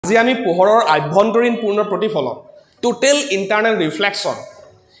আজি আমি পোহৰৰ আভ্যন্তৰীণ পূৰ্ণ প্ৰতিফলন টোটেল ইন্টাৰনেল ৰিফ্লেকশন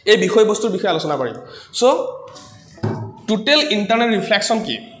এই বিষয়বস্তুৰ বিষয়ে আলোচনা কৰিম সো টোটেল ইন্টাৰনেল ৰিফ্লেকশন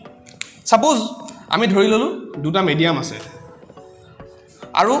কি সাপোজ আমি ধৰি ললো দুটা মিডিয়াম আছে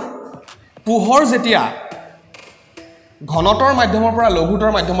আৰু পোহৰ যেতিয়া ঘনতৰ মাধ্যমৰ পৰা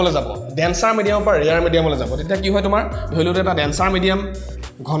লঘুতৰ মাধ্যমলৈ যাব ডেন্সাৰ মিডিয়ামৰ পৰা ৰেয়াৰ মিডিয়ামলৈ যাব তেতিয়া কি হয় তোমাৰ ধৰি ললো এটা ডেন্সাৰ মিডিয়াম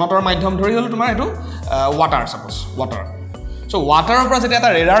ঘনতৰ মাধ্যম ধৰি ললো তোমাৰ এটো ওয়াটাৰ সাপোজ ওয়াটাৰ সো ওয়াটাৰৰ পৰা যেতিয়া এটা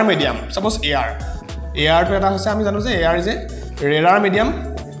ৰেয়াৰ মিডিয়াম সাপোজ এয়াৰ তো এটা হৈছে আমি জানো যে air is a rare medium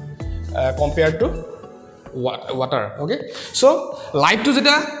compared two water okay so light to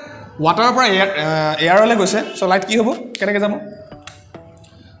jeta water পৰা air le গৈছে so light কি হ'ব কেনেকৈ যাব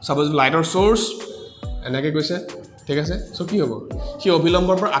suppose light or source এনেকৈ গৈছে ঠিক আছে so কি হ'ব কি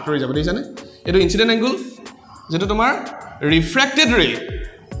অভিলম্বৰ পৰা আঁতৰি যাব দেখানে এটো ইনসিডেন্ট অ্যাঙ্গেল যেটো তোমাৰ ৰিফ্ৰেক্টেড ৰে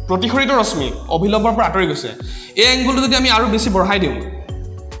প্ৰতিফলিত ৰশ্মি অভিলম্বৰ পৰা আঁতৰি গৈছে এই অ্যাঙ্গেলটো যদি আমি আৰু বেছি বঢ়াই দিও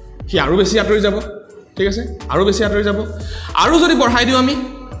কি আৰু বেছি আঁতৰি যাব ঠিক আছে আৰু বেছি আঁতৰি যাব আৰু যদি বঢ়াই দিও আমি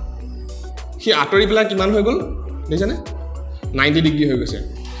হি আঁতৰি পেলা কিমান হৈ গল দেখানে 90 ডিগ্ৰী হৈ গৈছে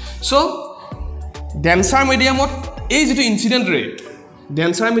সো ডেন্সাৰ মিডিয়ামত এই যেটো ইনসিডেন্ট ৰে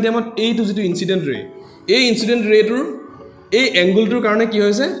ডেন্সাৰ মিডিয়ামত এইটো যেটো ইনসিডেন্ট ৰে এই ইনসিডেন্ট ৰেটোৰ এই অ্যাঙ্গেলটোৰ কাৰণে কি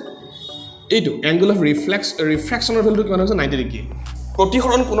হৈছে এইটো অ্যাঙ্গেল অফ ৰিফ্লেকশনৰ ভ্যালুটো কিমান হৈছে 90 ডিগ্ৰী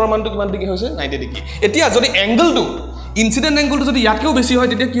প্ৰতিসৰণ কোণৰ মানটো কিমান ডিগ্ৰী হৈছে 90 ডিগ্ৰী এতিয়া যদি অ্যাঙ্গেলটো ইনসিডেন্ট অ্যাঙ্গেলটো যদি ইয়াতকেও বেছি হয়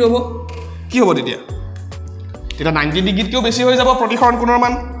তেতিয়া কি হ'ব তেতিয়া 90 ডিগ্ৰীতকেও বেছি হৈ যাব প্ৰতিসৰণ কোণৰ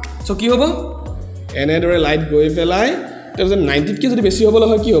মান সো কি হ'ব এনেদৰে লাইট গৈ পেলাই তেজ 90 কে যদি বেছি হ'বলৈ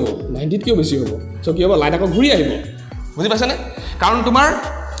হয় কি হ'ব 90 কেও বেছি হ'ব সো কি হ'ব লাইট আকৌ ঘূৰি আহিব বুজি পাছানে কাৰণ তোমাৰ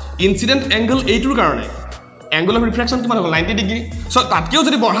ইনসিডেন্ট অ্যাঙ্গেল এইটোৰ কাৰণে অ্যাঙ্গেল অফ ৰিফ্লেকশন কিমান হ'ব 90 ডিগ্ৰী সো তাতকেও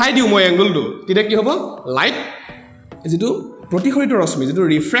যদি বঢ়াই দিও মই অ্যাঙ্গেলটো তেতিয়া কি হ'ব লাইট যেটো প্ৰতিফলিত ৰশ্মি যেটো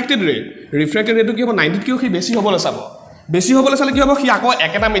ৰিফ্ৰেক্টেড ৰেটো কি হ'ব 90 কেও কি বেছি হ'বলৈ চাব বেছি হ'বলৈ চালে কি হ'ব কি আকৌ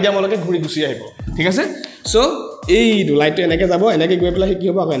একেটা মিডিয়ামলৈকে ঘূৰি গুছি আহিব ঠিক আছে সো এই লাইটটো এনেকৈ যাব এনেকৈ গৈ পেলাই কি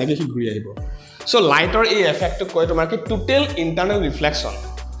হ'ব আকৌ এনেকৈ কি ঘূৰি আহিব সো লাইটৰ এই এফেক্টটো কয় তোমাৰ কি টোটেল ইন্টাৰনেল ৰিফ্লেকশন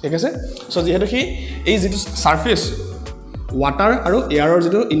ঠিক আছে সো যেহেতু কি এই যেটো সাৰফেস ওয়াটাৰ আৰু এয়াৰৰ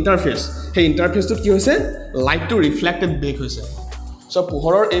যেটো ইন্টাৰফেস সেই ইন্টাৰফেসটো কি হৈছে লাইটটো ৰিফ্লেক্টেড বেক হৈছে সো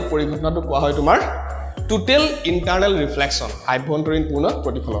পোহৰৰ এই পৰিঘটনাটো কোৱা হয় তোমাৰ টোটেল ইন্টাৰনেল ৰিফ্লেকশন আভ্যন্তৰীণ পূৰ্ণ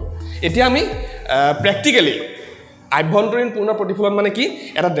প্ৰতিফলন এতিয়া আমি প্ৰ্যাকটিক্যালি আভ্যন্তৰীণ পূৰ্ণ প্ৰতিফলন মানে কি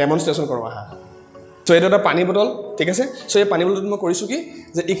এটা ডেমনস্ট্ৰেচন কৰোৱা হা সো এটা পানী বটল ঠিক আছে সো এই পানী বটলটো মই কৰিছো কি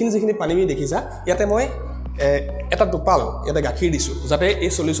যে এইখিনি যিখিনি পানী আমি দেখিছা ইয়াতে মই এটা টোপাল এটা গাখীৰ দিছো যাতে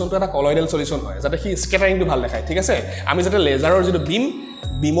এই সলিউশনটো এটা কলয়েডাল সলিউশন হয় যাতে কি স্কেটাৰিংটো ভাল দেখায় ঠিক আছে আমি যাতে লেজাৰৰ যেটো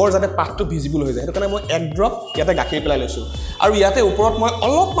বিমৰ যাতে পাথটো ভিজিবল হৈ যায় হেতু কাৰণে মই এক ড্ৰপ ইয়াতে গাখীৰ পেলাই লৈছো আৰু ইয়াতে ওপৰত মই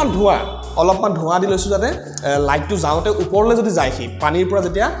অলপমান ধোঁৱা দি লৈছো যাতে লাইটটো যাওতে ওপৰলৈ যদি যায় কি পানীৰ পৰা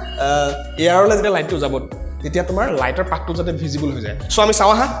যেতিয়া এয়াৰলৈ যেতিয়া লাইটটো যাব তেতিয়া তোমাৰ লাইটৰ পাথটো যাতে ভিজিবল হৈ যায় সো আমি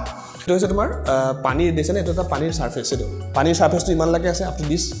চাও হা এটো হৈছে তোমাৰ পানীৰ দিছে না এটো এটা পানীৰ সাৰফেস এটো পানীৰ সাৰফেসটো ইমান লাগে আছে আপ টু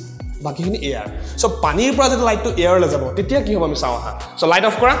দিস বাকিখিনি এয়াৰ সো পানীৰ পৰা যেতিয়া লাইটটো এয়াৰলৈ যাব তেতিয়া কি হ'ব আমি চাও হা সো লাইট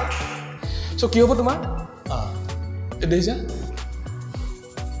অফ কৰা সো কি হ'ব তোমাৰ এ দেখিছা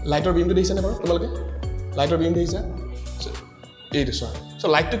লাইটৰ বিমটো দেখিছা না বাৰু তোমালোকে লাইটৰ বিম দেখিছা এইটো সো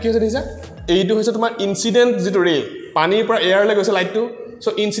লাইটটো কি হৈছে দেখিছা এইটো হৈছে তোমাৰ ইনসিডেন্ট যেটো ৰে পানীৰ পৰা এয়াৰলৈ গৈছে লাইটটো সো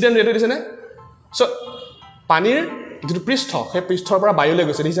ইনসিডেন্ট ৰেটো দিছে না সো পানীৰ যেটো পৃষ্ঠ সেই পৃষ্ঠৰ পৰা বায়ুলৈ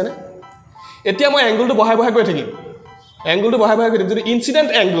গৈছে দেখিছা না এতিয়া মই অ্যাঙ্গেলটো বহাই গৈ থাকিম অ্যাঙ্গেলটো বহাই গৈ থাকিম যদি ইনসিডেন্ট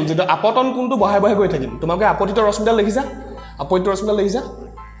অ্যাঙ্গেল যেটো আপতন কোণটো বহাই গৈ থাকিম তোমাকে আপতিত ৰশ্মিডাল দেখিছা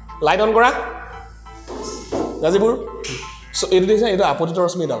লাইট অন কৰা গাজিবুৰ সো এইটো দেখিছা এইটো আপতিত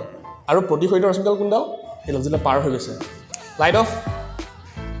ৰশ্মিডাল আৰু প্ৰতিফলিত ৰশ্মিডাল কোনডাল এটা যেটা পাৰ হৈ গৈছে লাইট অফ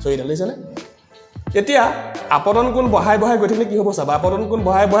সো এইডাল দেখিছা না এতিয়া আপতন কোণ বহাই গৈ থাকিলে কি হ'ব চাবা আপতন কোণ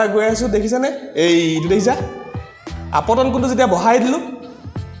বহাই গৈ আছো দেখিছা নে এইটো দেখিছা আপতন কোণটো যেতিয়া বহাই দিলো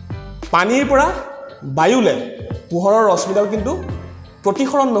পানীৰ পৰা বায়ুলে পোহৰৰ ৰশ্মিডাল কিন্তু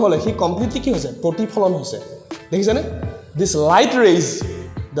প্ৰতিফলন নহলে হি কমপ্লিটলি কি হৈছে প্ৰতিফলন হৈছে দেখিছা নে this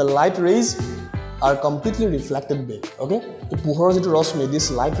the light rays are completely reflected back okay এই পোহৰৰ যেটো ৰশ্মি this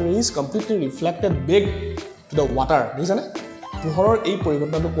light rays completely reflected back to the water দেখিছা নে পোহৰৰ এই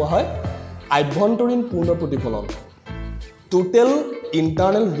পৰিঘটনাটো কোৱা হয় আভ্যন্তৰীণ পূৰ্ণ প্ৰতিফলন টোটেল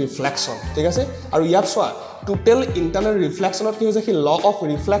ইন্টাৰনেল ৰিফ্লেকশন ঠিক আছে আৰু ইয়াত চোৱা টোটেল ইন্টাৰনেল ৰিফ্লেকশনত কি হৈছে কি ল অফ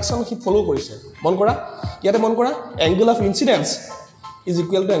ৰিফ্লেকশন কি ফলো কৰিছে মন কৰা ইয়াতে মন কৰা angle of incidence is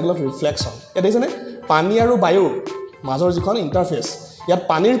equal to angle of ৰিফ্লেকশন এটা দেখিছানে পানী আৰু বায়ুৰ মাজৰ যিখন ইন্টাৰফেস ইয়াত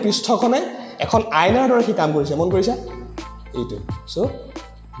পানীৰ পৃষ্ঠখনে এখন আইনাৰ দৰে কি কাম কৰিছে মন কৰিছা এইটো so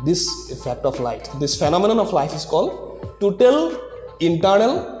this effect of light this phenomenon of light is cold total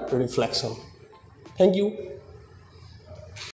internal ৰিফ্লেকশন thank U